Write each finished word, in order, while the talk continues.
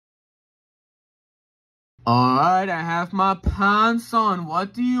Alright, I have my pants on.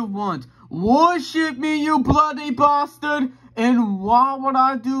 What do you want? Worship me, you bloody bastard! And why would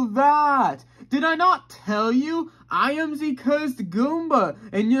I do that? Did I not tell you? I am the cursed Goomba,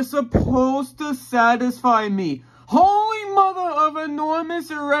 and you're supposed to satisfy me. Holy mother of enormous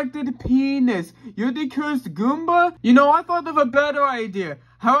erected penis! You're the cursed Goomba? You know, I thought of a better idea.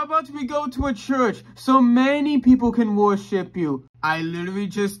 How about we go to a church so many people can worship you? I literally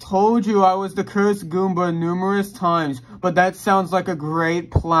just told you I was the cursed Goomba numerous times, but that sounds like a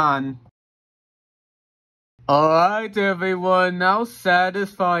great plan. Alright everyone, now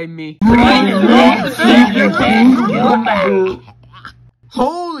satisfy me.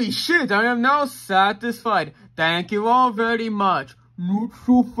 Holy shit, I am now satisfied. Thank you all very much. Not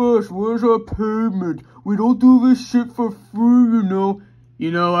so fast, where's our payment? We don't do this shit for free, you know. You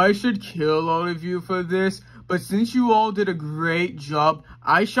know, I should kill all of you for this, but since you all did a great job,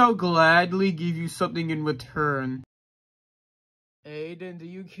 I shall gladly give you something in return. Aidan, do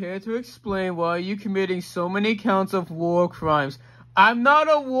you care to explain why you're committing so many counts of war crimes? I'm not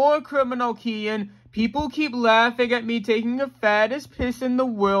a war criminal, Kian. People keep laughing at me taking the fattest piss in the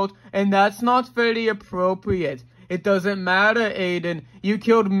world, and that's not very appropriate. It doesn't matter, Aidan. You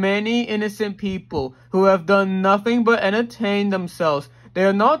killed many innocent people who have done nothing but entertain themselves. They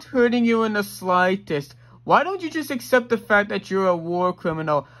are not hurting you in the slightest. Why don't you just accept the fact that you're a war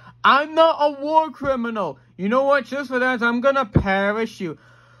criminal? I'm not a war criminal. You know what? Just for that, I'm gonna perish you.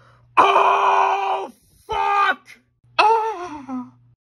 Oh!